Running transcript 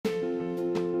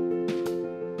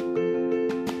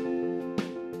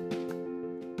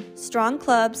Strong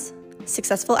clubs,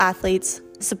 successful athletes,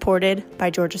 supported by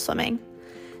Georgia Swimming.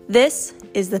 This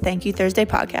is the Thank You Thursday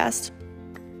podcast.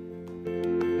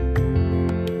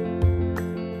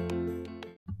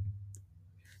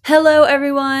 Hello,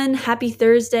 everyone. Happy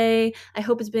Thursday. I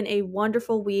hope it's been a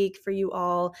wonderful week for you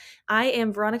all. I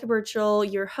am Veronica Birchall,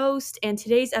 your host, and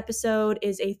today's episode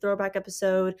is a throwback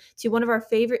episode to one of our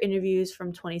favorite interviews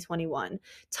from 2021,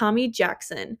 Tommie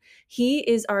Jackson. He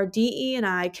is our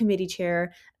DEI Committee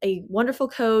Chair, a wonderful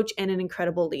coach, and an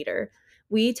incredible leader.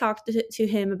 We talked to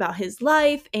him about his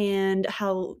life and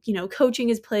how, coaching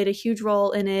has played a huge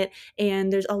role in it,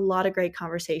 and there's a lot of great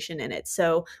conversation in it.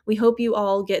 So we hope you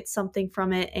all get something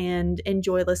from it and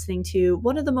enjoy listening to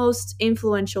one of the most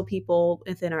influential people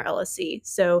within our LSC.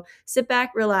 So sit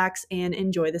back, relax, and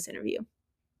enjoy this interview.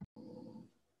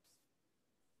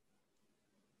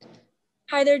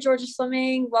 Hi there, Georgia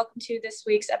Swimming. Welcome to this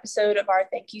week's episode of our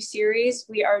Thank You series.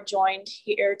 We are joined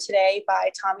here today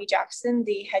by Tommie Jackson,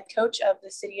 the head coach of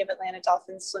the City of Atlanta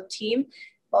Dolphins swim team.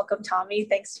 Welcome, Tommie.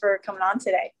 Thanks for coming on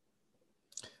today.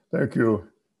 Thank you.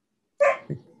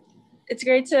 It's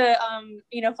great to,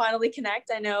 finally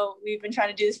connect. I know we've been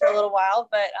trying to do this for a little while,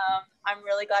 but I'm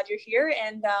really glad you're here.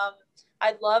 And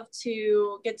I'd love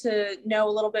to get to know a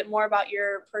little bit more about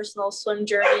your personal swim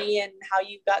journey and how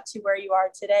you got to where you are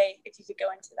today, if you could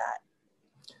go into that.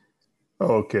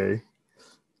 Okay.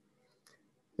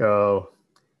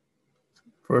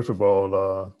 First of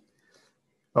all,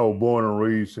 I was born and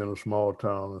raised in a small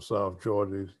town in South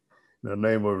Georgia. The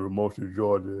name of it was mostly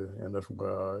Georgia, and that's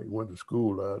where I went to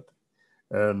school at.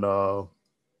 And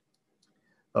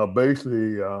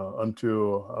basically,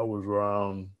 until I was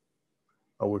around,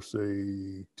 I would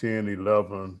say 10,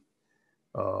 11,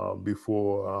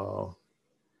 before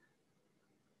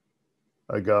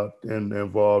I got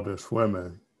involved in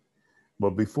swimming.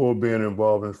 But before being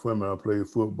involved in swimming, I played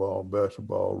football,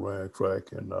 basketball, ran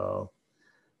track, and all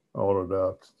of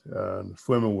that. And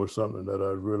swimming was something that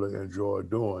I really enjoyed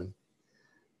doing.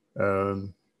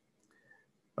 And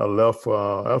I left,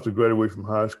 after graduating from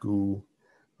high school,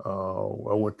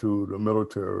 I went to the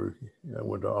military. I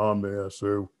went to the Army. I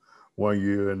served 1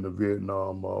 year in the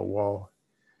Vietnam War,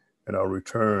 and I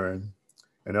returned.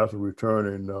 And after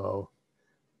returning,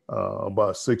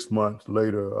 about 6 months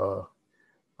later,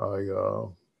 I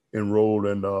enrolled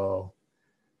in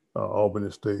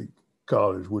Albany State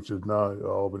College, which is now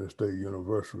Albany State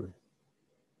University.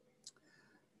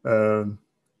 And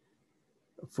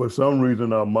for some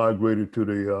reason, I migrated to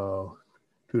the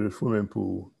swimming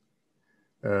pool,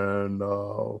 and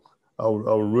I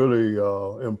was really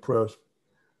impressed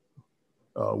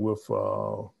with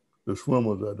the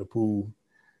swimmers at the pool,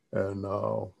 and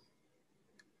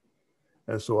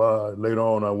so later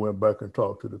on I went back and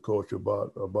talked to the coach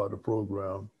about the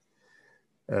program,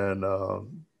 and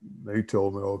he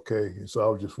told me okay.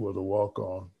 So I just was a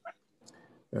walk-on,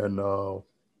 and I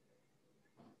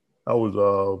was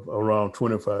around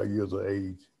 25 years of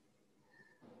age,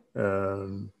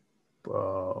 and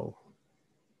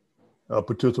I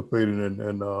participated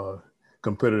in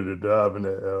competitive diving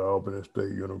at Albany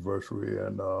State University,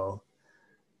 and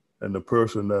the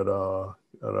person that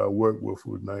I worked with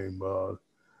was named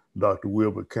Dr.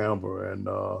 Wilbur Campbell, and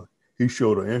he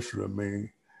showed an interest in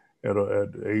me at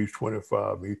age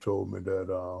 25. He told me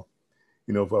that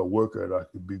if I work at it, I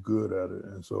could be good at it,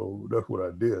 and so that's what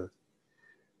I did.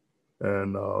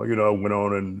 And I went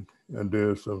on and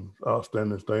did some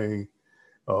outstanding things.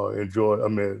 I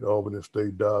made Albany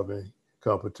State diving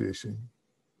competition.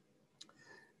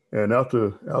 And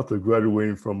after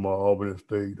graduating from Albany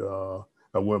State,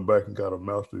 I went back and got a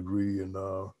master's degree in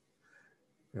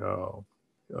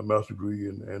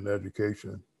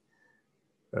education.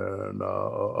 And an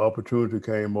opportunity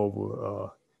came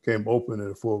open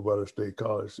at Fort Valley State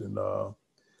College, and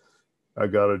I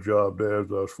got a job there as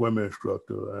a swimming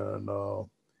instructor,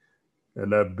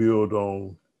 and that built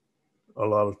on a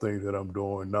lot of things that I'm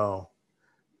doing now.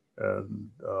 And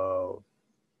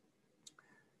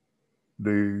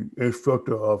the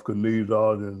instructor of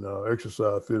kinesiology and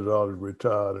exercise physiology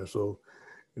retired, and so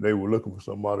they were looking for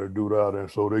somebody to do that,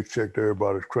 and so they checked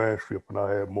everybody's transcript, and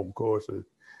I had more courses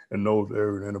in those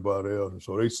areas than anybody else, and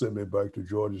so they sent me back to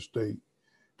Georgia State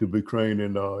to be trained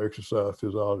in exercise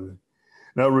physiology.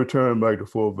 And I returned back to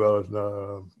Fort Valley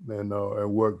and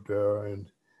worked there,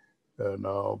 and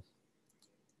I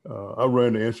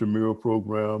ran the intramural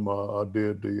program. I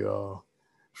did the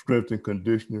strength and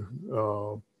conditioning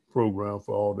program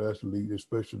for all the athletes,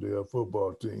 especially the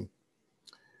football team.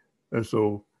 And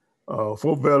so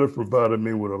Fort Valley provided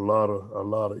me with a lot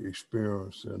of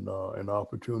experience and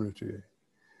opportunity.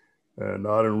 And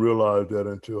I didn't realize that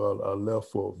until I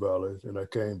left Fort Valley, and I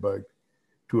came back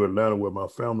to Atlanta where my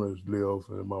families live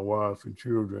and my wife and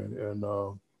children. And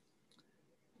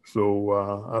so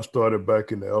I started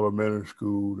back in the elementary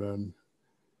school, and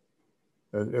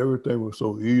everything was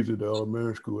so easy at the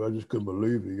elementary school. I just couldn't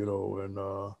believe it, And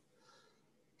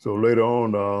so later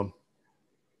on,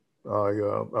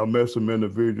 I met some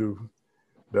individuals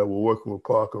that were working with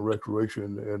Park and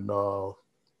Recreation in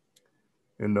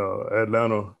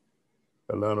Atlanta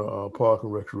Park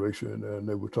and Recreation, and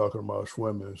they were talking about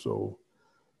swimming. So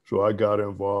I got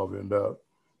involved in that,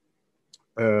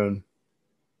 and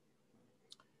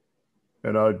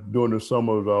during the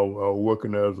summers I was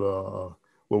working as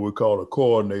what we call a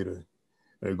coordinator,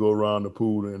 and go around the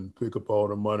pool and pick up all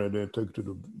the money and then take it to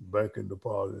the bank and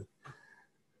deposit.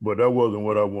 But that wasn't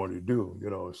what I wanted to do,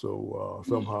 So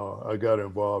somehow I got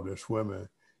involved in swimming,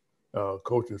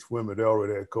 coaching swimming. They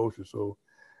already had coaches, so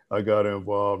I got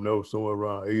involved. That was somewhere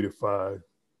around 85,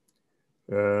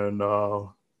 and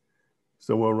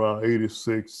somewhere around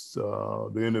 86,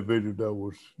 the individual that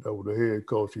was the head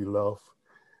coach, he left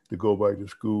to go back to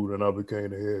school, and I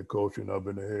became the head coach, and I've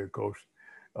been the head coach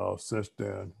since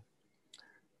then.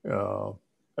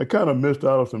 I kind of missed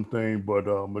out on some things, but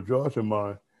majority of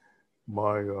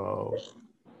my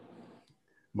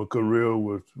career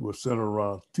was centered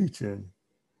around teaching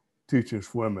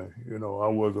swimming. I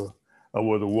was a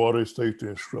water safety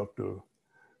instructor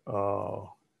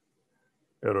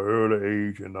at an early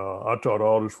age, and I taught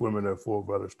all the swimming at Fort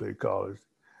Valley State College.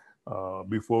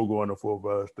 Before going to Fort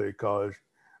Valley State College,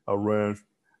 I ran.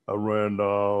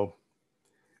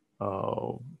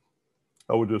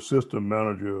 I was the assistant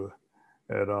manager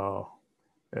at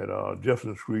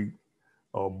Jefferson Street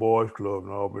Boys Club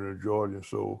in Albany, Georgia.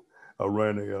 So I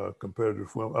ran a competitive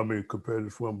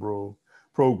swim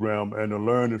program and a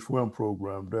learn and swim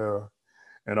program there.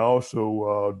 And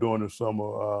also during the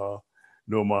summer,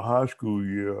 during my high school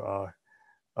year, I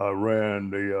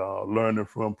ran the learn and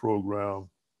swim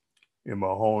program in my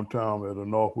hometown at the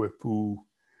Northwest Pool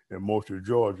in Moultrie,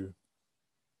 Georgia.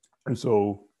 And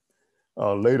so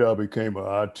later I became an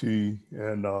IT,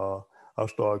 and I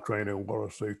started training water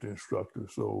safety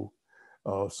instructors. So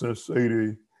since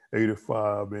 85,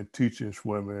 I've been teaching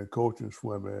swimming and coaching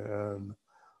swimming. And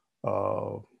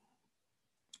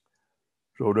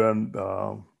so then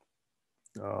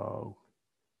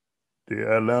the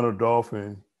Atlanta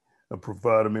Dolphins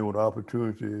provided me with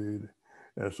opportunity,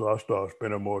 and so I started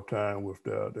spending more time with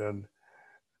that.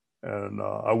 And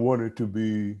I wanted to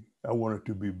be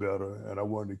better, and I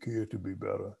wanted the kids to be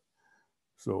better.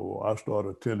 So I started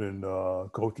attending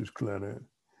coaches clinic,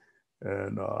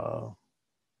 and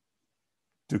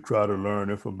to try to learn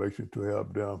information to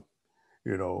help them,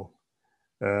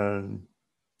 And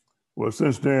well,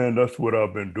 since then, that's what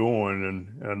I've been doing,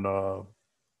 and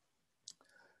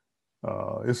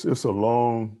it's a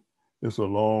long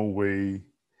way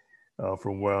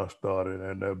from where I started,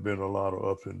 and there've been a lot of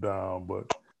ups and downs,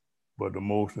 but the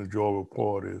most enjoyable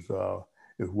part is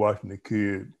watching the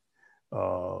kid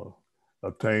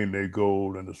attain their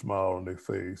goal and the smile on their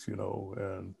face,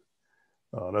 and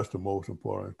that's the most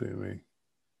important thing to me.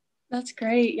 That's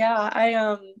great.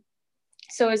 Yeah.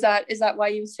 So is that why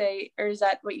you say, or is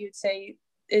that what you'd say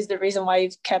is the reason why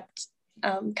you've kept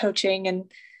coaching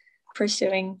and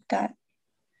pursuing that?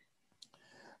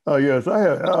 Yes,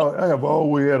 I have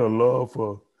always had a love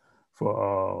for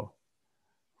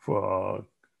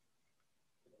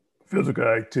physical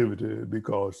activity,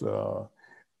 because I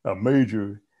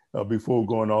majored before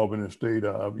going to Albany State.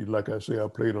 Like I say, I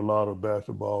played a lot of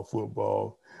basketball,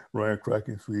 football, ran track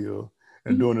and field,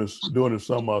 and during the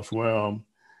summer I swam,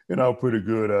 and I was pretty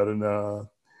good at it.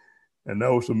 And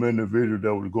there was some individuals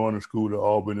that was going to school at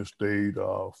Albany State,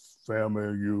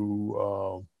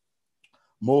 FAMU,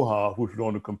 Mohawk, which was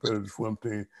on the competitive swim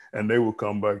team, and they would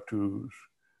come back to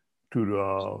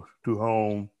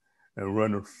home and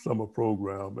run a summer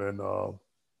program, and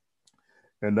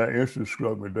that interest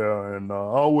struck me there. And I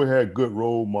always had good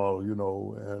role models,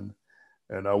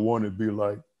 and I wanted to be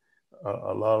like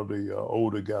a lot of the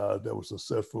older guys that were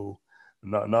successful,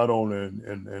 not only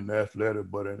in athletic,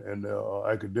 but in their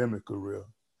academic career.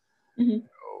 Mm-hmm.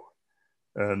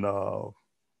 And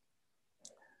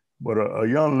but a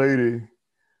young lady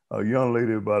by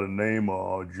the name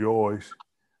of Joyce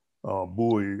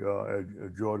Bowie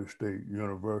at Georgia State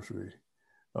University,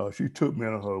 she took me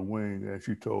under her wing, and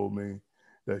she told me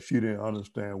that she didn't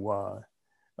understand why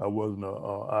I wasn't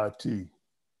a IT,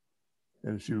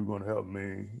 and she was going to help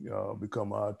me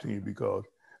become an IT, because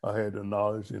I had the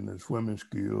knowledge and the swimming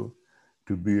skill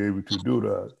to be able to do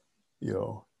that,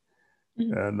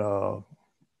 Mm-hmm. And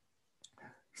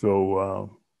so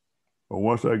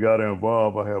once I got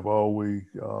involved, I have always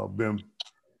been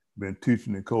been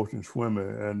teaching and coaching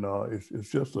swimming, and it's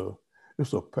just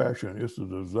it's a passion, it's a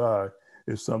desire,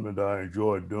 it's something that I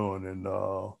enjoy doing, and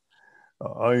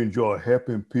I enjoy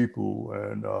helping people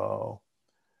and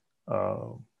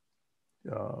uh,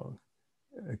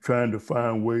 trying to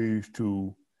find ways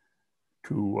to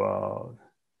to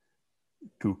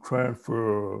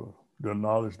transfer the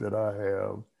knowledge that I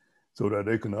have so that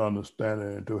they can understand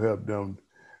it and to help them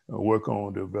work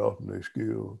on developing their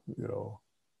skills, you know.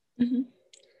 Mm-hmm.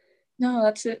 No,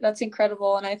 that's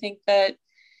incredible. And I think that,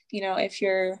 if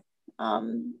you're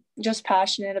just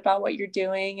passionate about what you're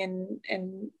doing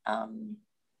and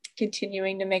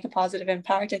continuing to make a positive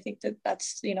impact, I think that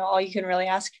that's, all you can really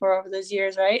ask for over those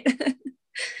years, right?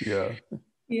 Yeah.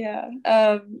 Yeah.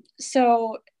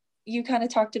 So you kind of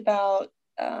talked about,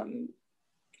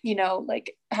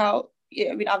 like how,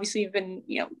 I mean, obviously you've been,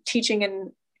 teaching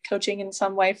and coaching in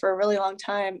some way for a really long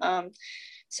time.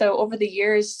 So over the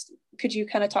years, could you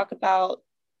kind of talk about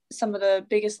some of the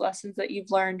biggest lessons that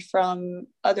you've learned from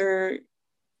other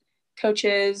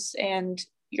coaches and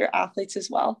your athletes as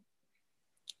well?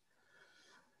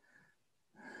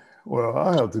 Well,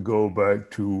 I have to go back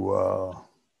to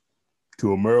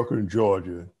American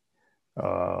Georgia.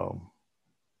 Um,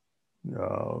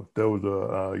 there was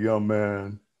a young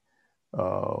man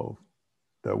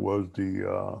that was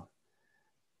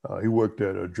he worked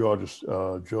at Georgia,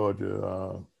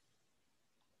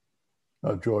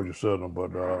 not Georgia Southern,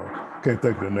 but can't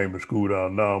think of the name of the school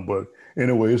down now. But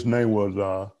anyway, his name was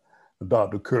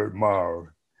Dr. Kurt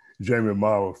Meyer, Jamie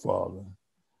Meyer's father.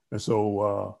 And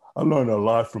so I learned a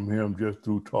lot from him just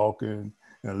through talking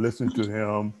and listening to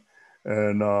him.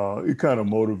 And it kind of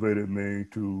motivated me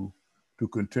to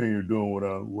continue doing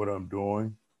what I'm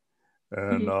doing.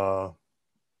 And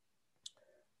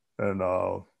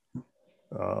Mm-hmm.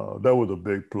 that was a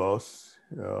big plus.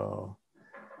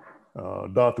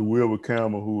 Dr. Wilbur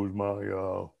Campbell, who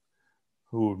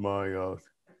was my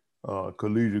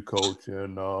collegiate coach,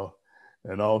 and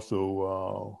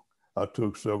also I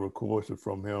took several courses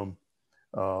from him,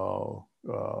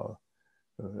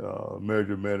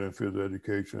 measurement and physical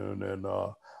education, and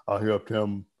I helped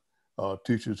him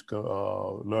teach his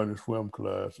learning swim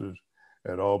classes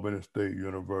at Albany State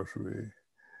University,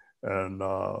 and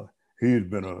he's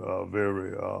been a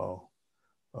very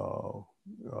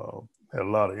had a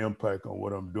lot of impact on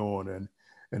what I'm doing,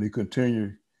 and he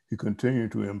continued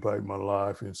to impact my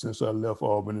life. And since I left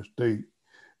Albany State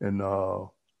in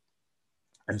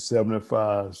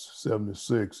 75,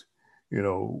 76, I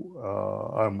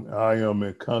am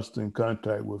in constant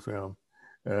contact with him,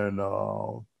 and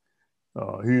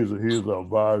he is an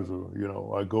advisor.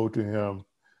 I go to him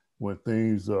when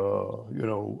things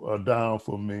are down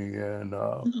for me,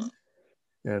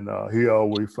 and he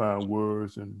always find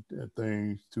words and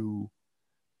things to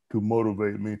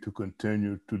motivate me to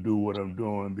continue to do what I'm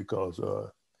doing, because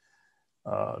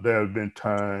there has been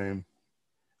time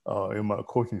in my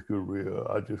coaching career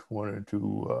I just wanted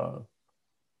to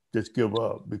just give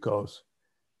up, because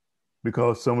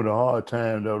some of the hard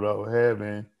times that I was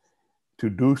having to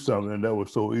do something that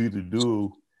was so easy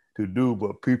to do,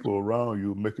 but people around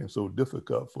you making it so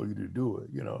difficult for you to do it,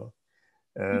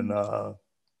 and I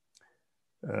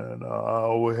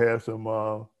always had some.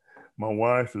 My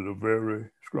wife is a very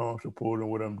strong supporter of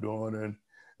what I'm doing,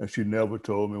 and she never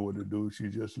told me what to do. She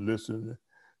just listened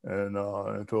and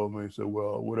told me, said,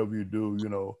 "Well, whatever you do,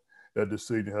 that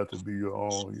decision has to be your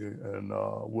own, and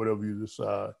whatever you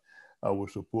decide, I will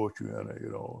support you in it,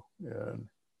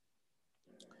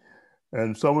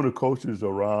 And some of the coaches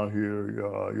around here,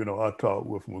 I talk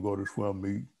with when we go to swim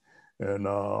meet, and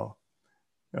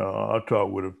I talk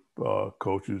with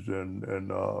coaches and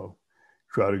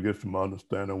try to get some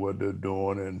understanding of what they're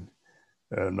doing,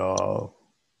 and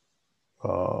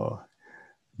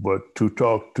but to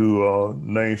talk to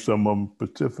name some of them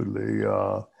specifically,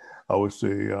 I would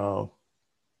say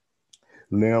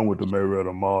Leon with the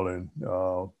Marietta Marlin.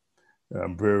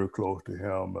 I'm very close to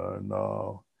him, and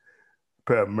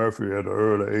Pat Murphy at an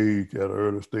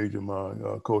early stage of my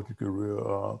coaching career,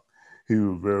 he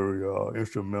was very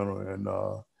instrumental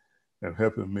in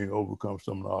helping me overcome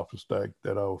some of the obstacles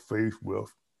that I was faced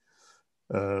with.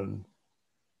 And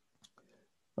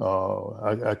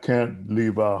I can't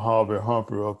leave out Harvey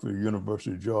Humphrey of the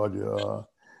University of Georgia,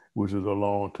 which is a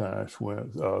long-time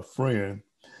friend.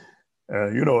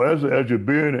 And as you've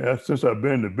been, since I've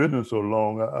been in the business so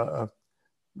long,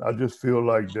 I just feel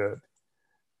like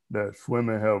that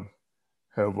swimming have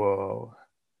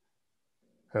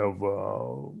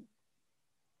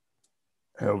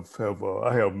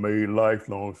I have made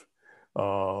lifelong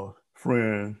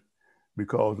friends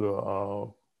because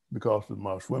of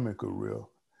my swimming career,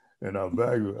 and I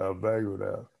value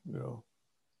that, you know.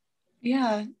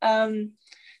 Yeah.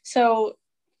 So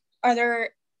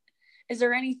is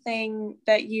there anything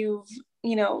that you've,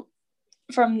 you know,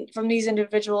 from these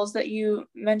individuals that you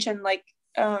mentioned, like,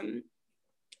 have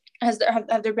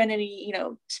there been any, you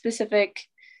know, specific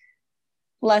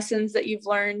lessons that you've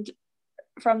learned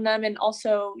from them? And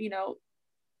also, you know,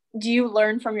 do you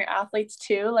learn from your athletes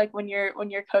too? Like when you're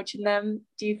coaching them,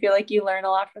 do you feel like you learn a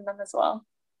lot from them as well?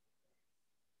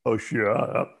 Oh, sure.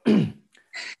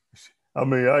 I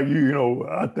mean, you know,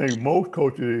 I think most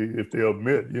coaches, if they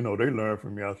admit, you know, they learn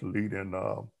from the athlete, and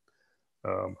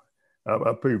um,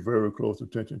 I pay very close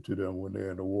attention to them when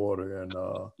they're in the water,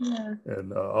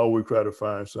 and I always try to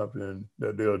find something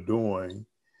that they're doing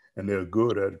and they're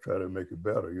good at to try to make it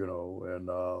better, you know. And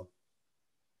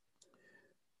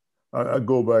I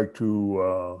go back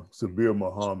to Sabir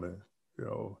Muhammad, you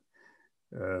know,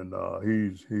 and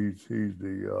he's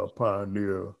the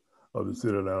pioneer of the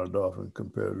City Atlanta Dolphin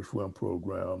competitive swim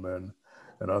program, and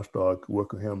I started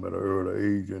working with him at an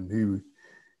early age, and he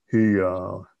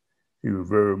was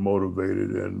very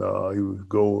motivated, and he was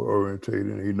goal orientated,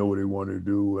 and he knew what he wanted to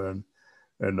do, and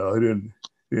he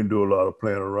didn't do a lot of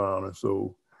playing around, and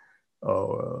so.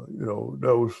 You know,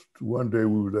 that was one day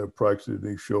we were at practice and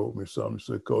he showed me something. He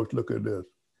said, "Coach, look at this."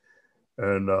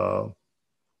 And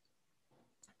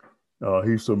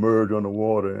he submerged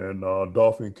underwater and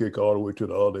dolphin kicked all the way to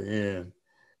the other end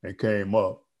and came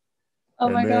up. Oh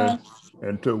and my then God.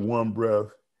 and took one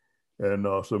breath and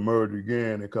submerged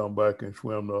again and come back and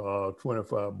swim the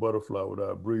 25 butterfly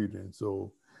without breathing.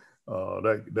 So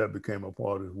that became a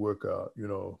part of his workout, you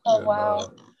know. Oh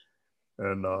wow.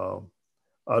 And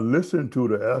I listen to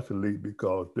the athlete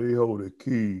because they hold a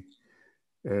key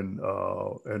in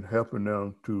helping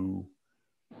them to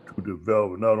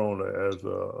develop not only as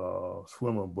a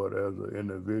swimmer but as an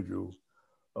individual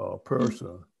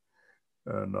person.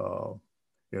 And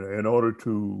in order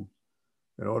to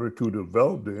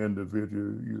develop the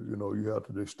individual, you know, you have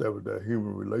to establish that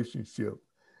human relationship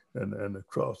and the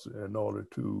trust in order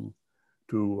to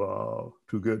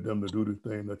get them to do the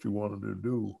thing that you want them to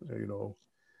do, you know.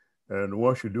 And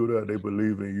once you do that, they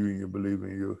believe in you, and you believe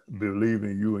in you,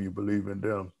 and you believe in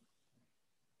them.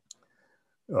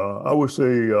 I would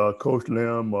say Coach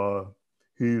Lim,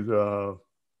 he's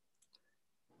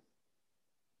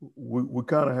we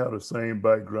kind of have the same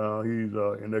background. He's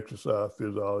in exercise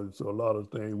physiology, so a lot of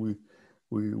things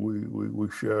we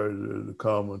share is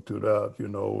common to that, you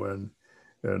know, and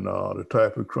the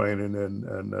type of training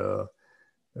and the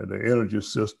energy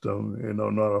system, you know,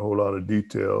 not a whole lot of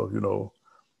detail, you know,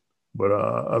 but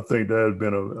I think that has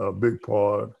been a big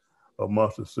part of my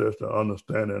success, to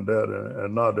understanding that,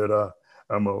 and not that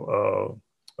I'm a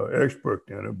expert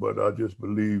in it, but I just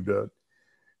believe that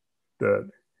the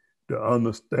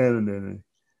understanding and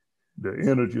the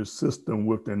energy system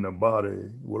within the body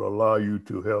will allow you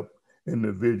to help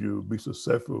individuals be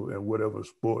successful in whatever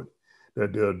sport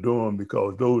that they're doing,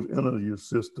 because those energy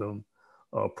systems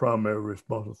are primarily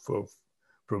responsible for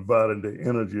providing the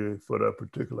energy for that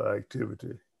particular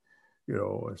activity, you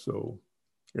know. And so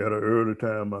at an early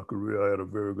time in my career, I had a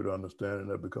very good understanding of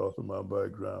that because of my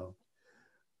background.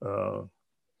 Uh,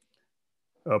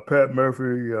 Pat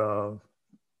Murphy,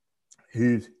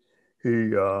 he's he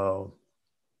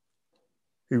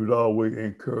he was always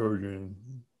encouraging,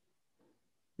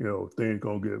 you know, things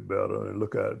gonna get better and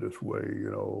look at it this way, you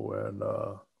know. And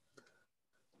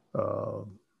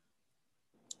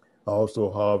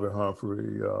also Harvey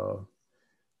Humphrey. Uh,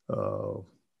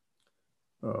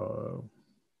 uh,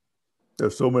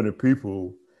 there's so many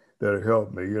people that have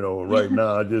helped me, you know. Right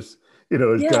now, I just, you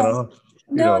know, it's kind Yeah. of,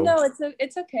 you No, know. no,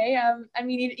 it's okay. I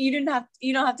mean, you don't have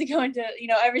to go into, you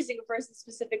know, every single person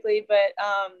specifically, but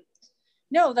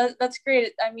no, that's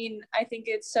great. I mean, I think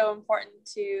it's so important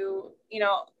to, you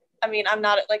know, I mean, I'm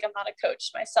not a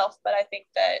coach myself, but I think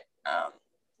that,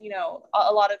 you know,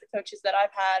 a lot of the coaches that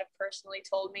I've had personally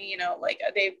told me, you know, like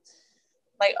they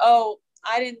like, oh,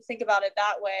 I didn't think about it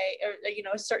that way, or, you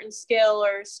know, a certain skill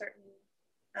or a certain,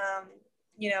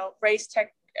 you know,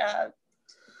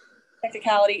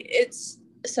 technicality. It's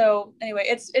so anyway,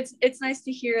 it's nice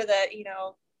to hear that, you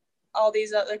know, all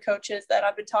these other coaches that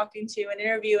I've been talking to and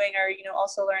interviewing are, you know,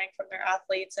 also learning from their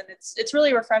athletes. And it's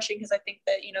really refreshing, because I think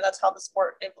that, you know, that's how the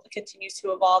sport continues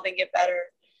to evolve and get better.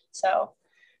 So,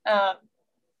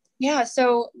 yeah.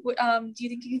 So, do you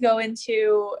think you could go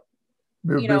into,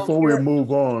 you know, Before we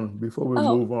move oh, on,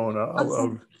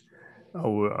 awesome. I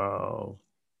would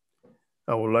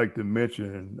I would like to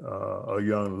mention a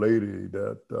young lady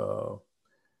that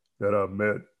I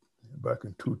met back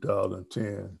in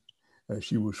 2010, and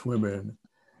she was swimming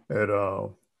at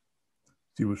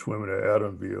she was swimming at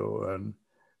Adamville,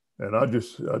 and I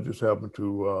just happened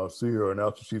to see her, and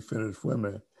after she finished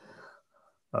swimming,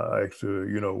 I asked her,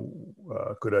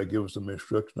 could I give her some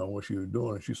instruction on what she was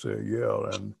doing? And she said, yeah.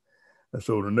 And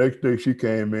so the next day she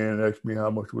came in and asked me how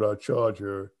much would I charge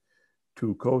her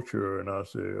to coach her, and I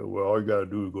said, well, all you got to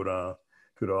do is go down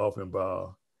to the office and buy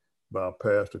a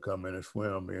pass to come in and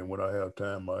swim. And when I have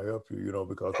time, I'll help you,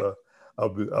 because I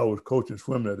was coaching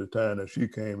swimming at the time that she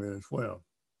came in and swam.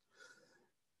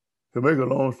 To make a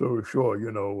long story short,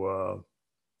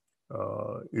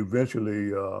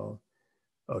 eventually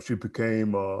she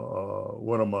became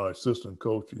one of my assistant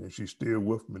coaches, and she's still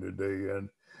with me today.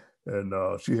 And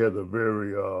she has a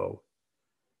very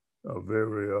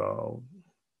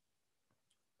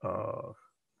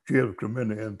she has a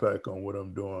tremendous impact on what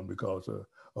I'm doing because of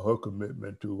her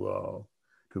commitment to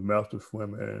master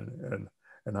swimming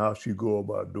and how she go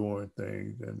about doing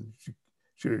things. And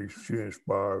she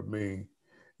inspired me,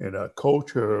 and I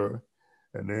coach her,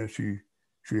 and then she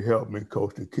helped me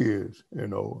coach the kids.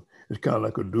 It's kind of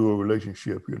like a dual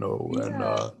relationship,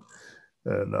 Yeah.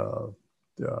 and I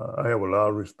have a lot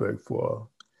of respect for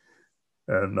her.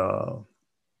 And not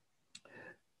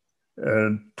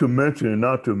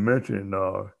to mention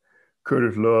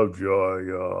Curtis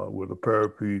Lovejoy was a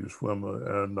paraplegic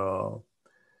swimmer, and I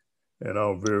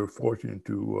was very fortunate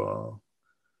to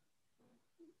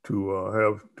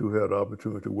have the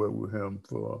opportunity to work with him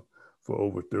for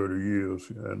over 30 years,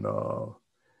 and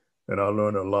I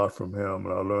learned a lot from him,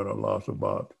 and I learned a lot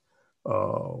about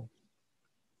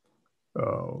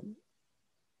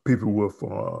people with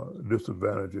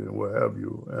disadvantages and what have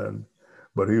you.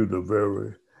 But he was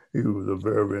a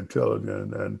very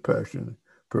intelligent and passionate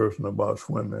person about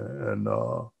swimming,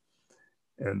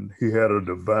 and he had a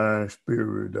divine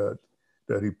spirit that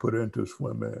he put into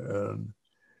swimming,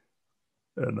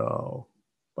 and I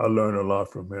learned a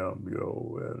lot from him,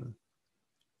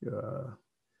 and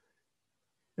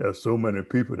there's so many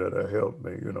people that have helped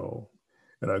me,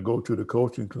 and I go to the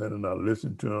coaching clinic and I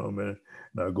listen to them, and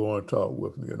I go and talk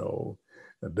with them,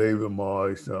 David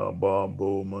Marsh, Bob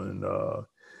Bowman,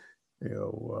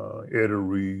 Eddie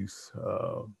Reese,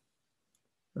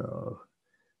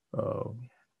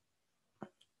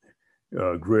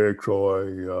 Greg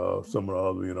Troy, some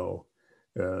of the others,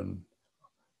 and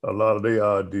a lot of their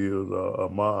ideas are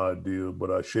my ideas,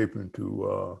 but I shape them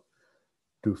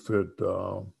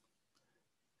to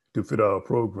fit our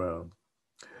program.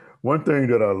 One thing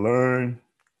that I learned,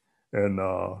 and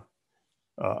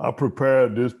I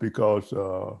prepared this because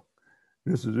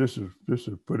this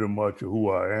is pretty much who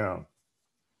I am.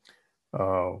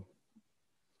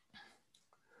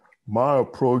 My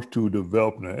approach to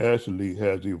developing an athlete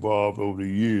has evolved over the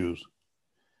years.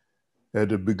 At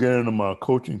the beginning of my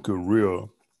coaching career,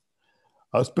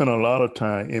 I spent a lot of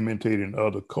time imitating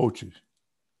other coaches.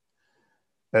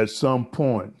 At some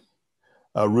point,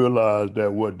 I realized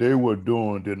that what they were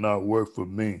doing did not work for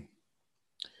me.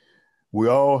 We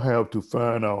all have to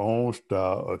find our own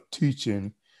style of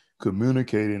teaching,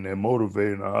 communicating, and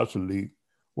motivating our athlete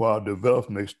while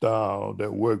developing a style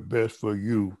that works best for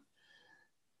you.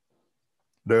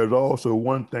 There's also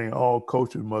one thing all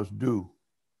coaches must do: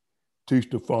 teach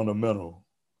the fundamental.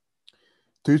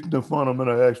 Teaching the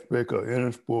fundamental aspect of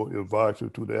any sport is vital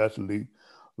to the athlete's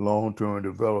long-term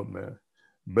development.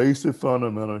 Basic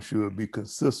fundamentals should be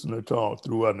consistently taught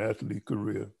throughout an athlete's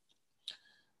career.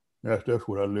 That's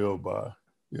what I live by,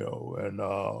 and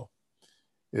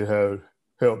it has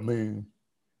helped me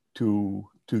to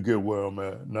get where I'm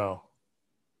at now,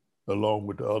 along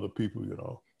with the other people.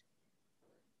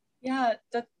 Yeah,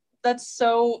 that's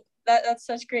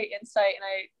such great insight, and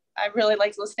I really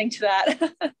liked listening to that.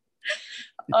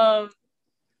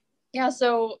 Yeah,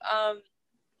 so I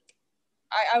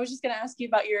was just going to ask you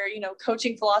about your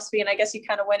coaching philosophy, and I guess you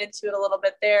kind of went into it a little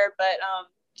bit there, but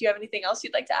do you have anything else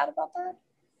you'd like to add about that?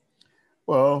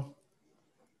 Well,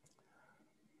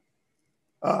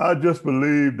 I just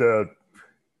believe that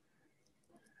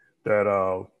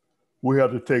we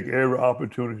have to take every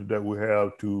opportunity that we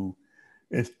have to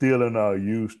instill in our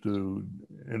youth the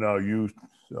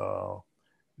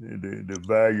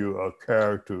value of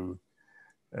character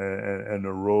and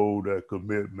the role that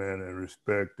commitment and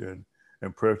respect and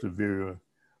perseverance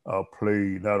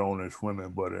play not only in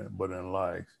swimming but in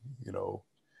life,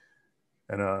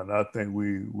 And I think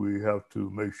we have to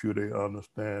make sure they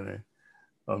understand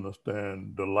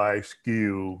the life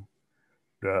skill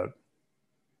that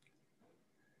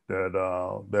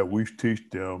we teach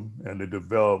them, and to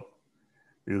develop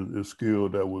is a skill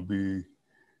that will be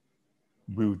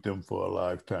with them for a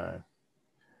lifetime.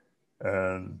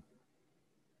 And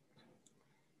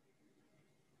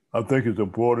I think it's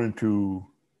important to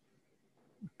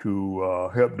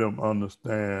help them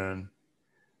understand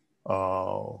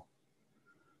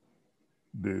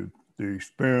the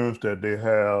experience that they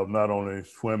have, not only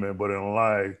swimming, but in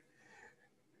life.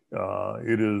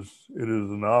 It is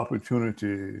an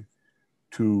opportunity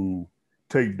to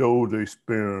take those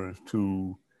experiences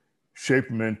to shape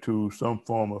them into some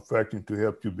form of factor to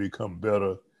help you become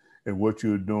better in what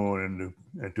you're doing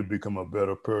and to become a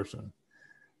better person.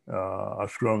 I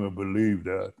strongly believe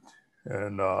that.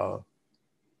 And I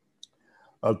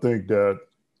think that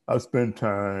I spend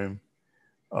time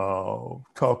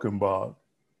talking about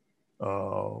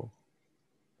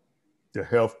the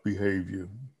health behavior,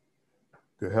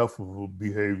 the healthful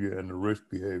behavior and the risk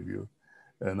behavior,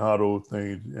 and how those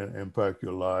things impact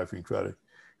your life, and try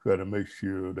to make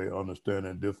sure they understand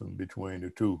the difference between the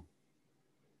two.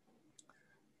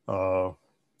 I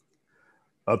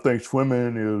think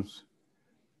swimming is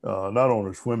not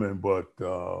only swimming, but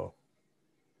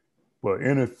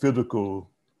any physical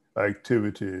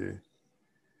activity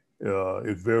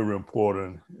is very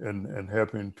important in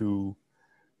helping to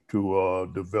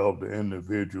develop the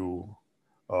individual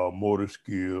motor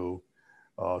skill,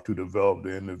 to develop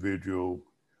the individual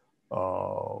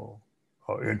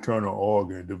internal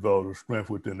organ, develop the strength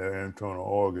within their internal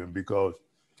organ, because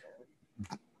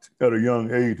at a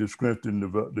young age, the strength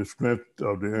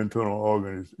of the internal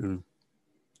organ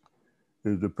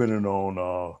is dependent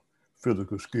on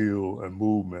physical skill and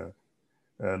movement.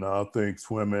 And I think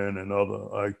swimming and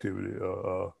other activity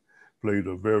plays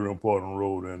a very important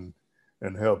role in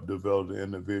help develop the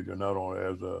individual, not only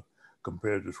as a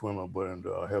competitive swimmer, but in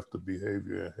the healthy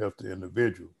behavior and healthy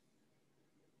individual.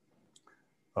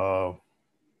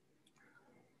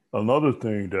 Another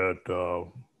thing that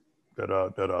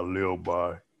I live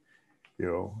by,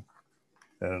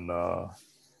 and I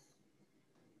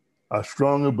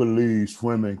strongly believe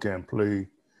swimming can play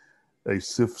a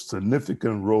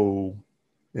significant role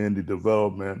in the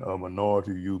development of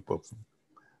minority youth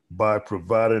by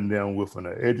providing them with an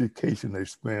education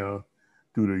experience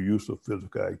through the use of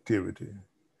physical activity.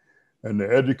 And the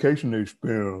education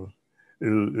experience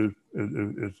is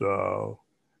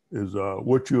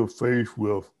what you're faced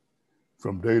with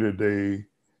from day to day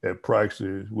at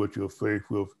practice, what you're faced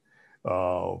with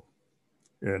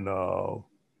in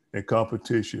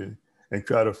competition, and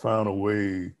try to find a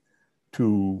way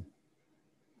to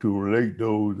relate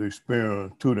those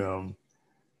experiences to them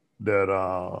that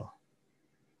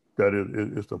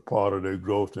it's a part of their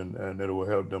growth and that it will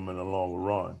help them in the long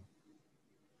run.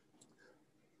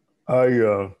 I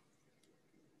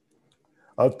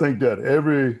think that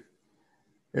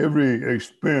every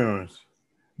experience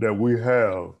that we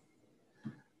have,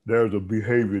 there's a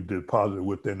behavior deposit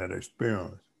within that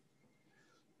experience.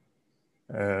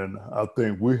 And I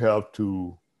think we have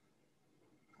to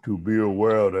be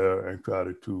aware of that and try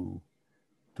to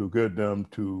get them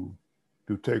to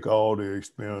take all the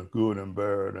experience, good and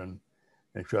bad, and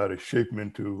try to shape them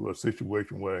into a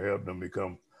situation where it help them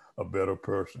become a better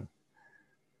person.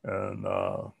 And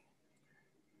I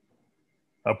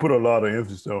put a lot of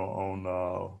emphasis on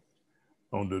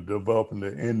the developing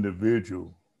the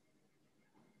individual,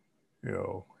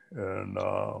 and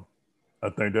I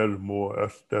think that is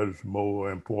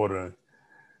more important.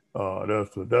 That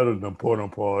is an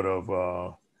important part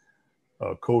of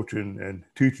coaching and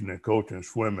teaching and coaching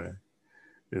swimming,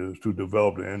 is to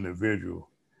develop the individual.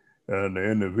 And the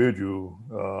individual,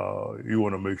 you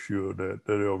want to make sure that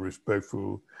they are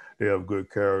respectful, they have good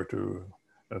character,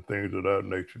 and things of that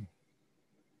nature.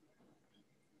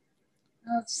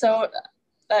 So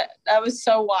that was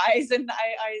so wise, and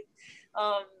I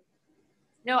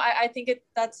think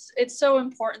it's so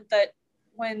important that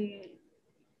when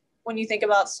you think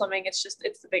about swimming, it's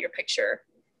the bigger picture.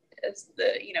 It's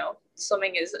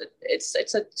swimming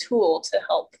it's a tool to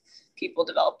help people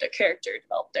develop their character,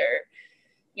 develop their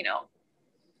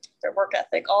their work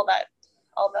ethic, all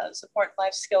those important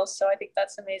life skills. So I think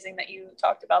that's amazing that you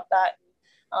talked about that.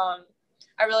 I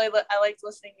liked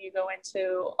listening to you go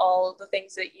into all the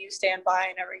things that you stand by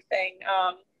and everything.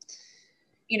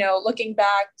 Looking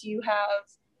back, do you have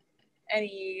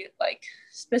any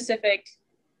specific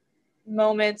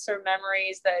moments or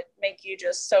memories that make you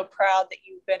just so proud that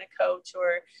you've been a coach,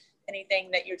 or anything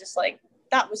that you're just like,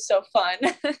 that was so fun?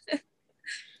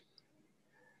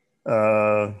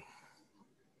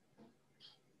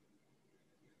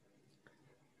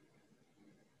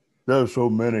 There's so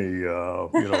many,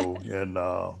 and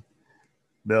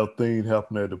there are things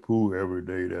happening at the pool every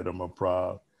day that I'm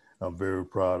very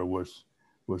proud of what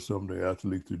some of the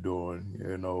athletes are doing.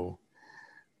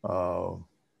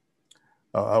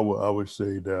 I would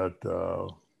say that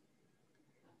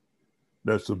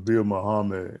that Sabir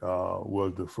Muhammad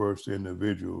was the first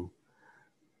individual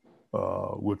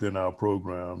within our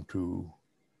program to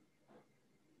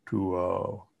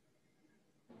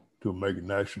make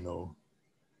national.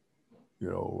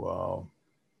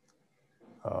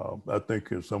 I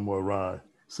think it's somewhere around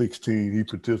 16, he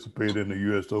participated in the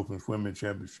U.S. Open Swimming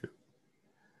Championship.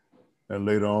 And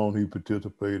later on, he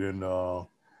participated in the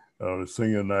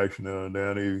senior national, and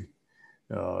then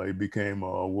he became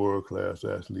a world-class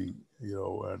athlete,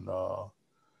 and I'm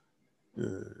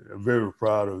very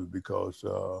proud of him because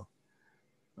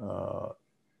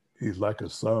he's like a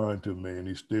son to me, and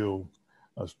I still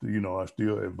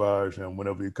advise him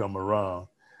whenever he come around,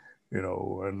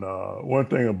 and one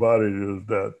thing about it is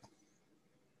that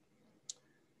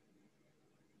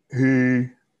he's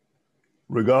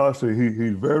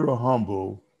very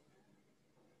humble,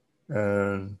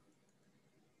 and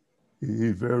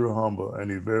he's very humble,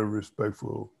 and he's very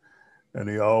respectful, and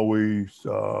he always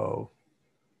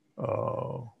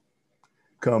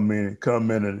come in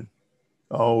and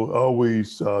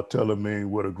always telling me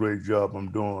what a great job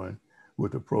I'm doing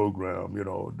with the program,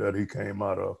 that he came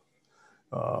out of.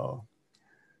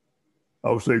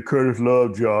 I would say Curtis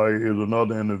Lovejoy is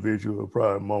another individual of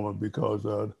pride moment because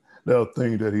there are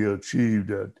things that he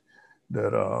achieved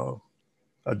that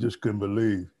I just couldn't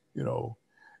believe,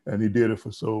 and he did it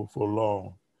for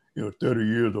long, 30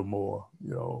 years or more,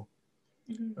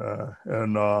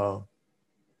 and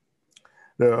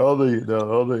there are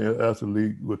other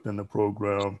athletes within the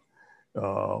program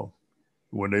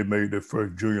when they made their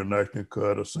first junior national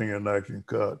cut or senior national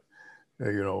cut,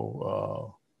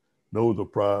 those are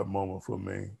pride moments for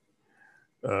me.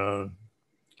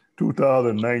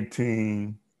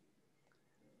 2019,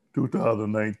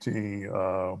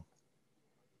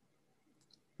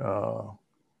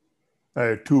 I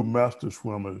had two master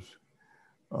swimmers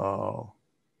to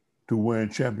win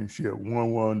championship.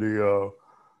 One won the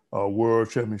world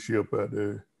championship at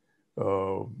the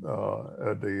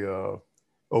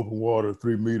open water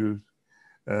 3 meters,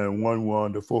 and one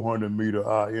won the 400-meter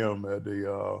IM at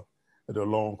the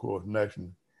long course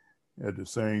national at the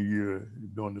same year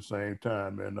during the same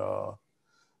time, and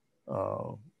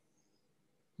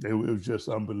it was just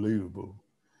unbelievable.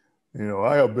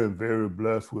 I have been very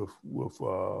blessed with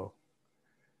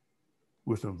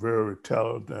some very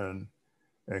talented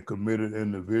and committed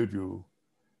individuals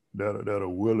that are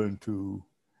willing to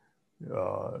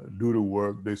do the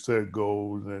work. They set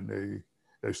goals and they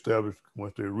establish,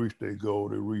 once they reach their goal,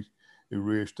 they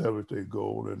reestablish their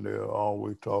goal, and they're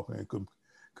always talking and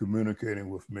communicating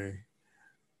with me.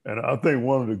 And I think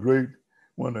one of the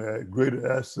greatest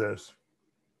assets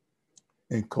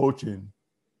in coaching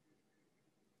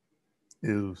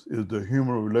is the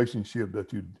human relationship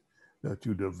that you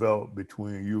develop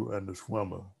between you and the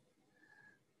swimmer,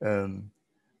 and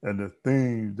the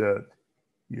things that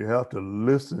you have to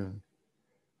listen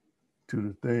to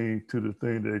the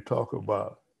thing they talk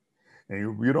about, and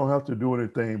you don't have to do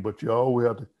anything, but you always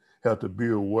have to be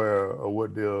aware of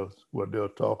what they're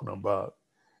talking about,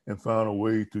 and find a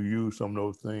way to use some of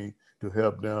those things to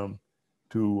help them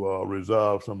to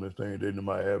resolve some of the things they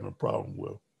might have a problem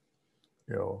with.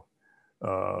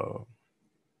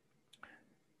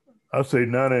 I'd say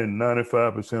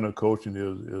 95% of coaching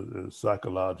is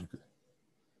psychology,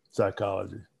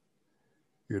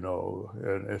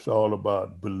 and it's all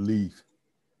about belief,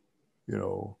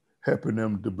 helping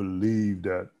them to believe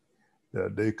that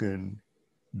they can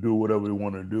do whatever they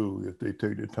want to do if they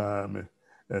take the time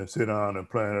and sit down and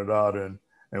plan it out and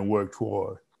work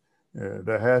toward.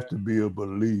 There has to be a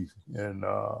belief, and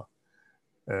I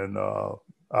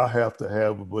have to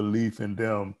have a belief in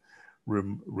them.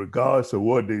 Regardless of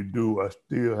what they do, I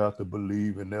still have to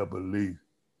believe in their belief.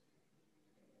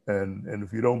 And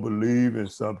if you don't believe in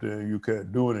something, you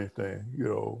can't do anything,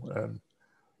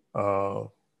 and I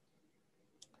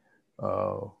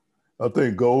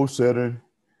think goal setting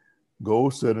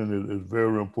is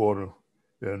very important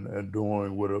in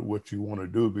doing what you want to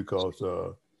do, because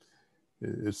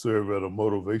it serves as a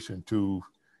motivation to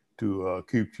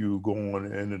keep you going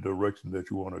in the direction that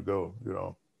you want to go,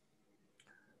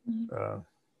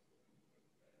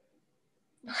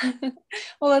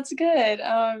 Well, that's good.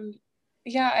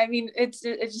 Yeah, I mean, it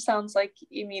just sounds like,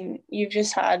 you've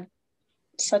just had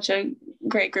such a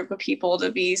great group of people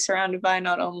to be surrounded by,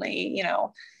 not only,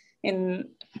 in,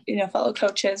 fellow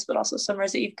coaches, but also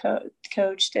summers that you've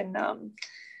coached. And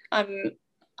I'm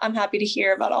happy to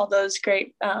hear about all those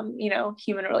great,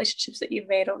 human relationships that you've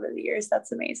made over the years.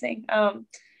 That's amazing.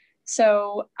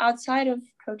 So outside of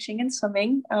coaching and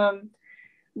swimming,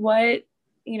 what,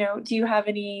 do you have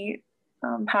any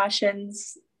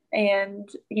passions And,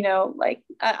 like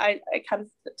I kind of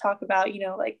talk about,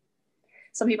 like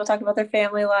some people talk about their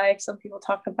family life, some people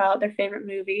talk about their favorite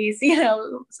movies,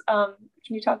 can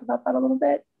you talk about that a little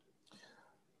bit?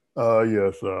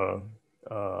 Yes.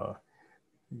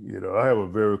 I have a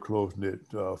very close-knit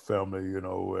family,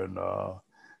 and I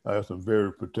have some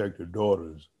very protected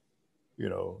daughters. You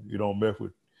don't mess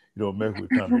with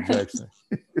Tommie Jackson.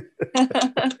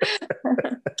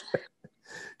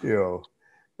 We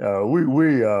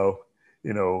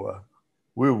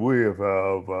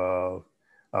have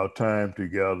our time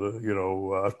together.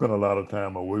 I spend a lot of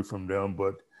time away from them,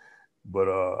 but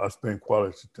I spend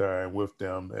quality time with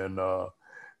them, and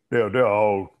they're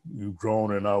all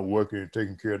grown and out working and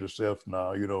taking care of themselves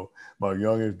now. My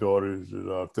youngest daughter is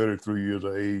 33 years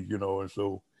of age. And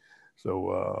so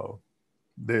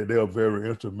they are very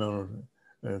instrumental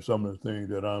in some of the things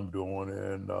that I'm doing,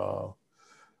 and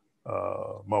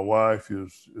my wife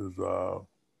is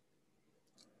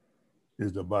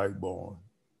the backbone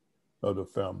of the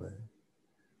family.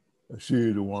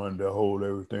 She's the one that hold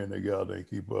everything together and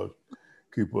keep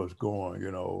us going,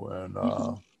 and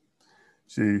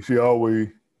she always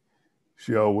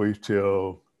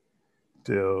tell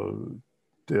the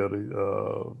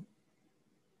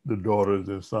daughters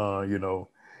and son,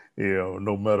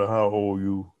 no matter how old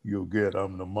you'll get,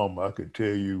 I'm the mama. I can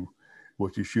tell you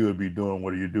what you should be doing,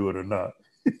 whether you do it or not.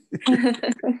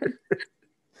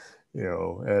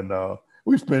 And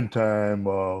we spend time.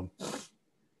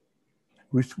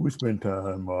 We spend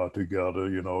time together.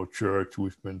 Church. We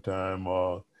spend time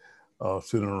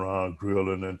sitting around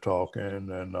grilling and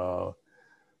talking, and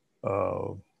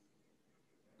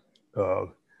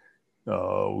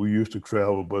we used to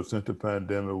travel, but since the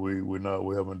pandemic, we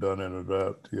haven't done any of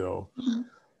that.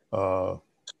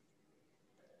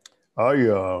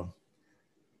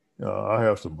 I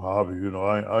have some hobbies.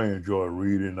 I enjoy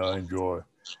reading. I enjoy.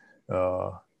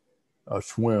 I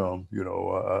swim.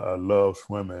 I love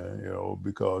swimming.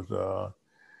 Because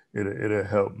it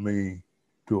helped me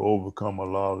to overcome a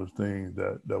lot of things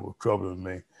that were troubling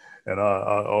me. And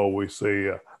I always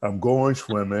say, I'm going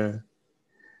swimming,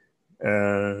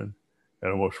 and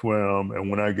I'm gonna swim.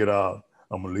 And when I get out,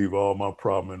 I'm gonna leave all my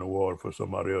problem in the water for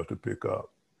somebody else to pick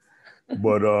up.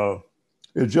 But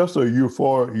it's just a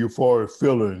euphoric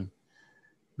feeling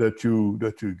that you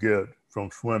get from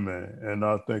swimming, and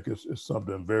I think it's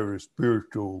something very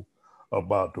spiritual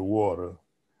about the water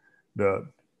that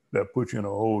puts you in a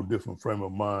whole different frame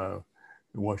of mind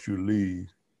once you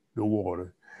leave the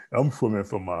water. I'm swimming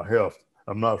for my health.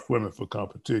 I'm not swimming for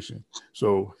competition.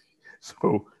 So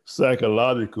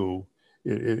psychological,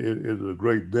 it is a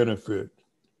great benefit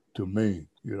to me,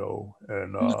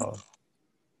 and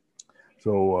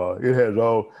so it has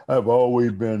I've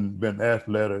always been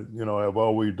athletic. I've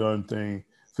always done things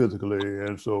physically,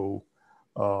 and so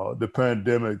the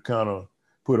pandemic kind of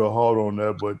put a halt on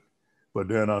that, but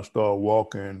then I started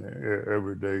walking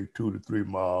every day, 2 to 3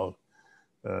 miles,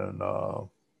 and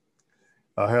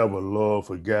I have a love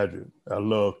for gadgets. I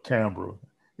love camera.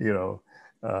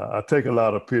 I take a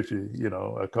lot of pictures.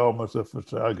 I call myself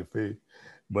photography,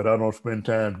 but I don't spend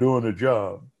time doing the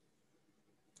job.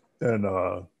 And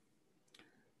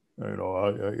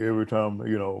every time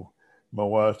my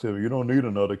wife said, "You don't need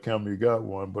another camera. You got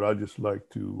one." But I just like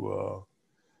to.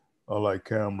 I like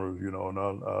cameras, and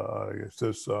I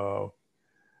since I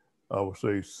would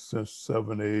say since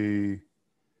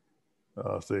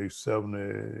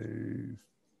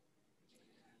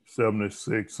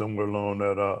 76, somewhere along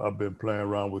that, I've been playing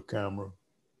around with camera.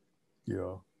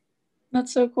 Yeah.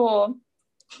 That's so cool.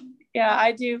 Yeah,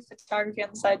 I do photography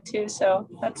on the side too, so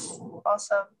that's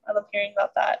awesome. I love hearing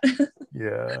about that.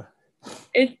 Yeah.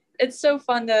 It's so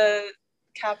fun to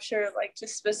capture like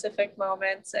just specific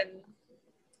moments and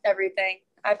everything.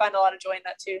 I find a lot of joy in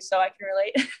that too, so I can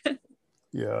relate.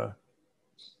 Yeah.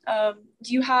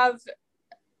 Do you have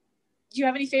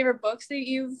any favorite books that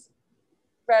you've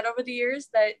read over the years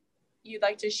that you'd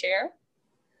like to share?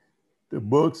 The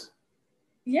books?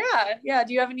 Yeah.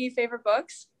 Do you have any favorite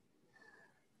books?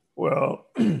 Well,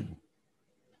 I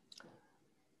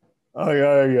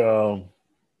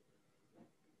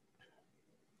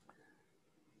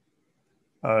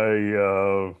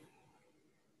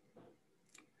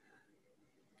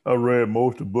read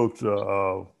most of the books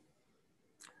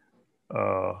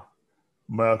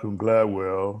Malcolm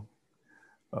Gladwell,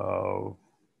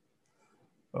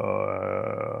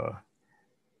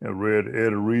 and read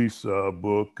Ed Reese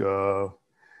book.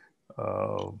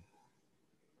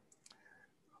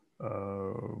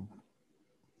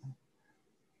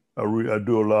 I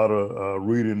do a lot of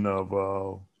reading of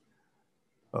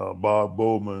Bob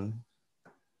Bowman,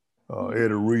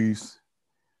 Ed Reese,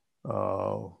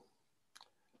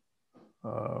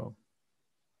 Uh,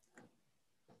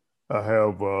 I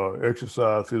have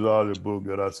exercise physiology book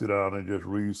that I sit down and just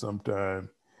read sometime.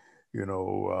 You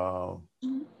know,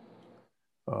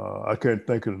 I can't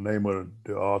think of the name of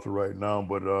the author right now,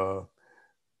 but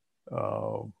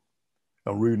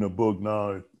I'm reading a book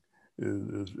now.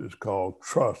 It's called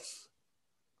Trust.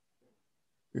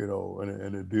 You know,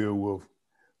 and it deals with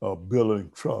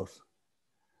building trust.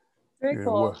 Very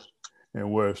cool.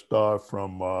 Where it started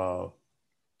from.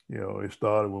 You know, it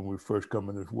started when we first come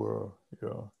in this world. You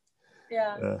know.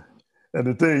 Yeah. And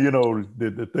the thing, you know,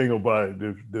 the thing about it,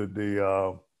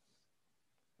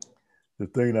 the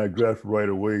thing I grasped right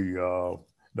away,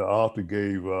 the author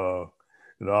gave, the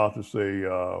author say,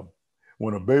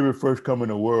 when a baby first come in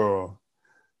the world,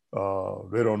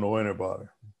 they don't know anybody.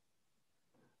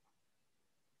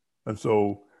 And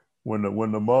so when the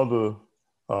mother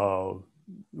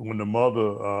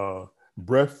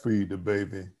breastfeed the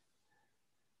baby,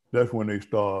 that's when they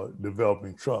start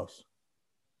developing trust.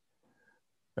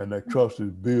 And that trust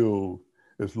is built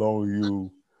as long as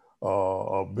you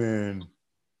are being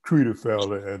treated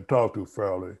fairly and talked to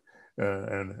fairly.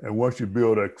 And once you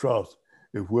build that trust,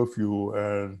 it's with you.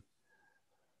 And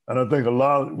I think a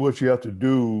lot of what you have to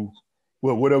do,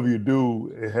 well, whatever you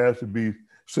do, it has to be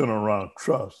centered around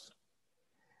trust.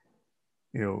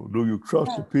 You know, do you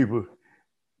trust the people?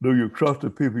 Do you trust the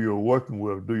people you're working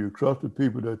with? Do you trust the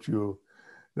people that you're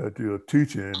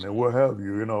teaching and what have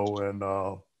you? You know, and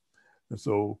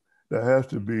so there has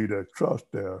to be that trust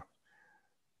there.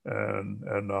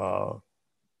 And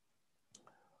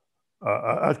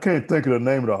I can't think of the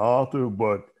name of the author,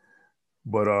 but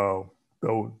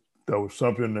that was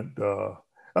something that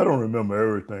I don't remember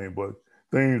everything, but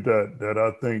things that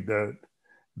I think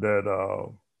that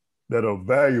are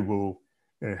valuable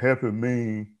in helping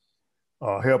me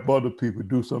help other people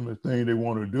do some of the things they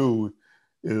want to do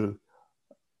is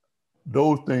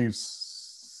those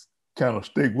things kind of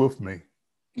stick with me.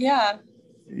 Yeah.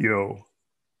 You know,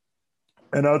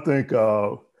 and I think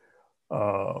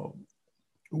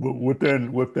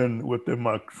within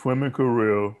my swimming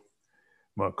career,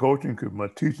 my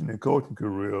teaching and coaching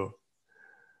career,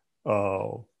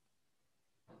 uh,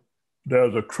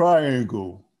 there's a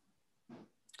triangle.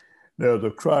 There's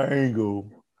a triangle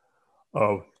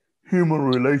of human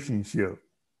relationship,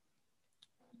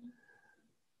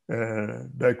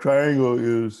 and that triangle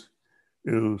is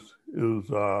the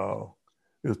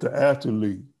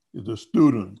athlete, is the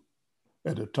student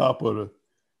at the top of the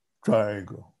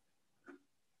triangle.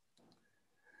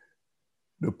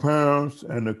 The parents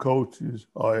and the coaches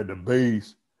are at the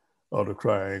base of the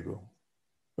triangle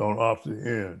on the opposite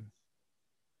end.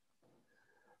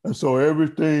 And so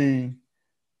everything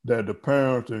that the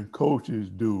parents and coaches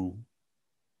do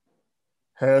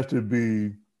has to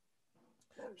be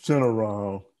centered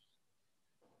around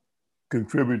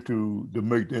contribute to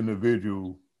make the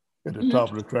individual at the top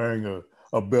of the triangle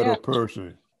a better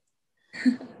person.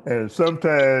 And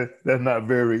sometimes that's not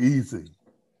very easy,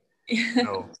 you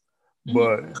know.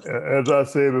 But as I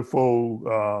said before,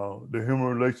 the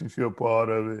human relationship part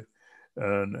of it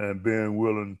and being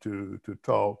willing to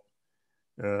talk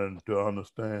and to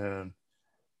understand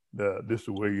that this is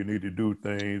the way you need to do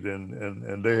things,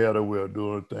 and they had a way of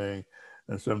doing things,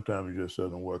 and sometimes it just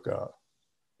doesn't work out,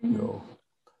 you know.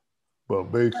 But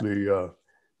basically, that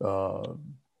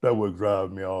would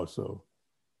drive me also.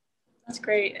 That's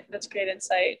great. That's great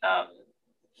insight.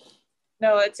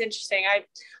 No, it's interesting.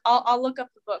 I'll look up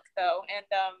the book though, and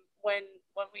when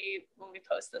we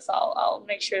post this, I'll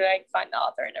make sure that I find the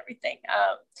author and everything.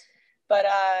 But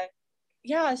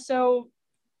yeah. So,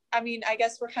 I mean, I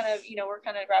guess we're kind of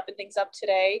wrapping things up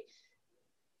today.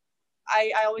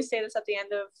 I always say this at the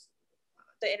end of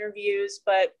the interviews,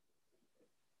 but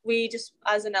we just,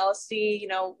 as an LSC,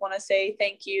 want to say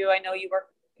thank you. I know you work,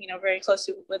 very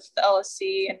closely with the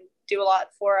LSC and do a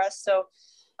lot for us. So,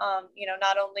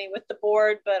 not only with the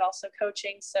board, but also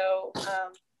coaching. So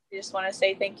we just want to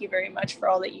say thank you very much for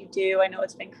all that you do. I know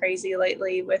it's been crazy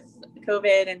lately with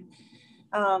COVID and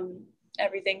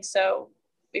everything. So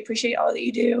we appreciate all that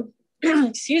you do.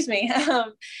 Excuse me.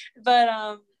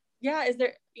 Yeah, is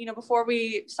there, before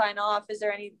we sign off, is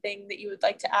there anything that you would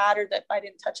like to add or that I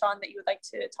didn't touch on that you would like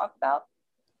to talk about?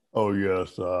 Oh,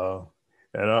 yes.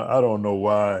 And I don't know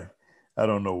why. I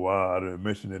didn't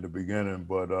mention it at the beginning,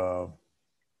 but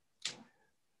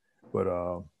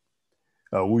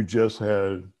we just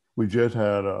had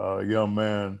a young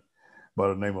man by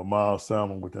the name of Miles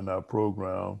Salmon within our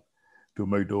program to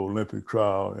make the Olympic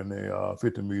trial in the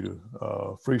 50 meter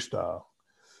freestyle.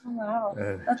 Oh, wow,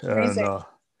 that's amazing.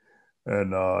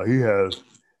 And he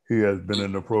has been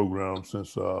in the program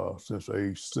since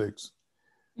age 6,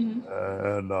 and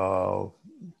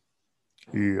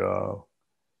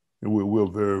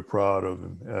we're very proud of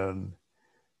him,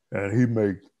 and he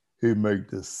make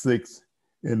the 6th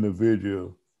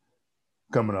individual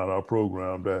coming out of our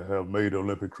program that have made the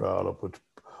Olympic trial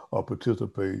or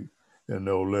participate in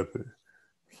the Olympics.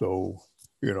 So,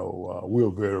 we're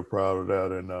very proud of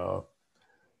that. And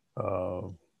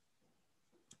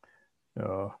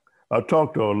I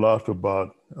talked a lot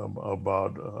about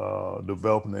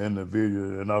developing the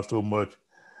individual, and not so much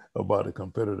about the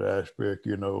competitive aspect.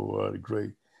 The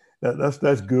great.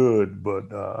 That's good,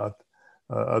 but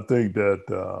I think that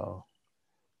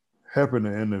helping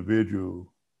the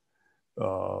individual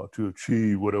to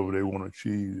achieve whatever they want to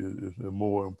achieve is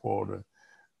more important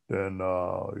than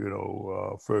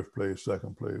first place,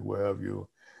 second place, where have you.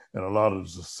 And a lot of the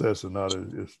success is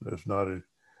not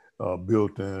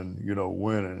built in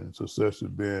winning. Success is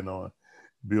being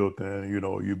built in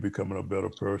you becoming a better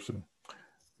person.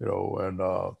 And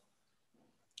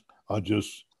I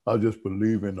just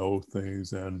believe in those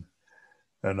things, and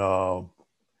I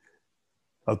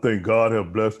think God has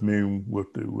blessed me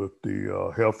with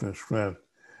the health and strength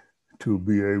to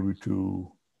be able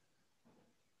to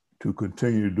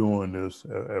continue doing this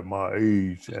at my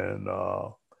age, and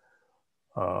not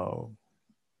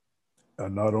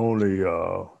only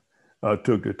I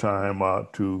took the time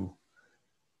out to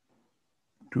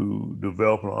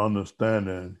develop an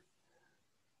understanding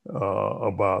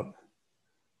about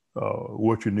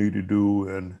what you need to do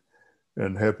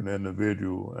and helping the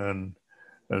individual. And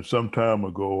some time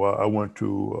ago, I went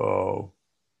to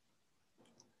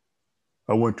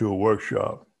a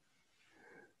workshop,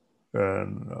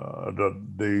 and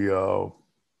the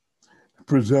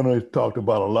presenter talked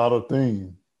about a lot of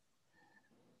things.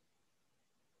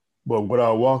 But what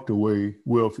I walked away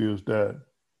with is that,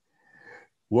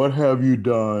 what have you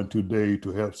done today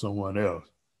to help someone else?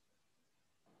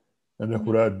 And that's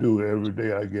what I do every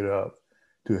day. I get up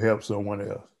to help someone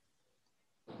else.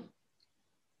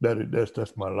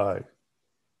 That's my life.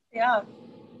 Yeah.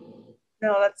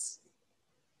 No, that's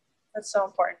so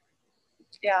important.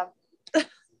 Yeah.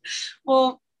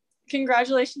 Well,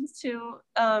 congratulations to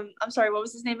I'm sorry, what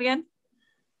was his name again?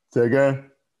 Say again?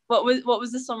 What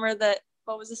was the swimmer's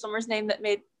name that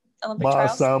made Olympic Miles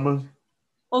trials? Simon.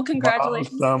 Well,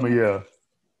 congratulations. Miles Simon, yeah.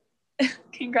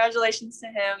 Congratulations to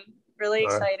him. Really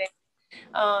exciting.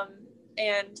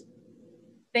 And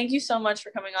thank you so much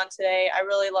for coming on today. I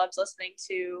really loved listening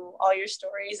to all your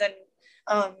stories and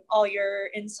all your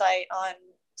insight on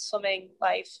swimming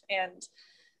life, and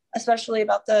especially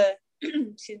about the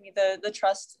the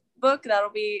trust book. That'll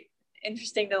be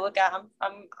interesting to look at.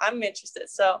 I'm interested.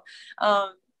 So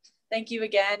thank you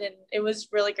again, and it was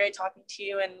really great talking to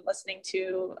you and listening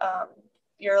to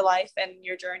your life and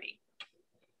your journey.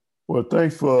 Well,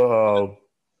 thanks for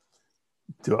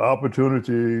the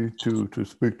opportunity to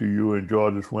speak to you and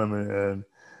Georgia Swimming,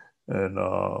 and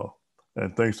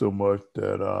thanks so much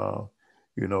that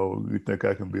you think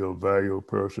I can be a valuable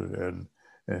person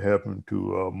and helping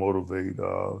to motivate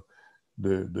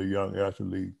the young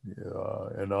athlete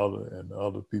and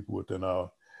other people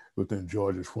within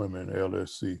Georgia Swimming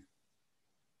LSC.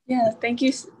 Yeah, thank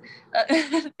you.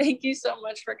 Thank you so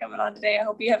much for coming on today. I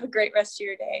hope you have a great rest of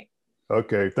your day.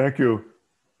 Okay, thank you.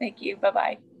 Thank you.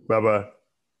 Bye-bye. Bye-bye.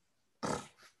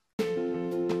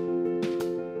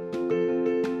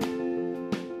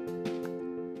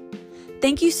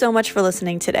 Thank you so much for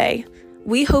listening today.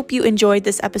 We hope you enjoyed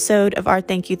this episode of our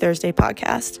Thank You Thursday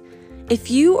podcast. If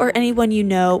you or anyone you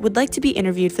know would like to be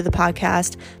interviewed for the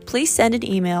podcast, please send an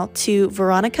email to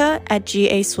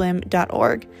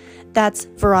veronica@gaswim.org. That's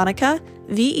Veronica,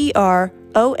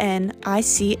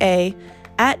 VERONICA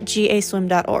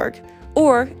 @gaswim.org.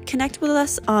 Or connect with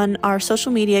us on our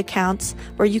social media accounts,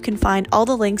 where you can find all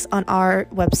the links on our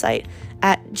website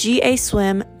at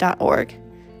gaswim.org.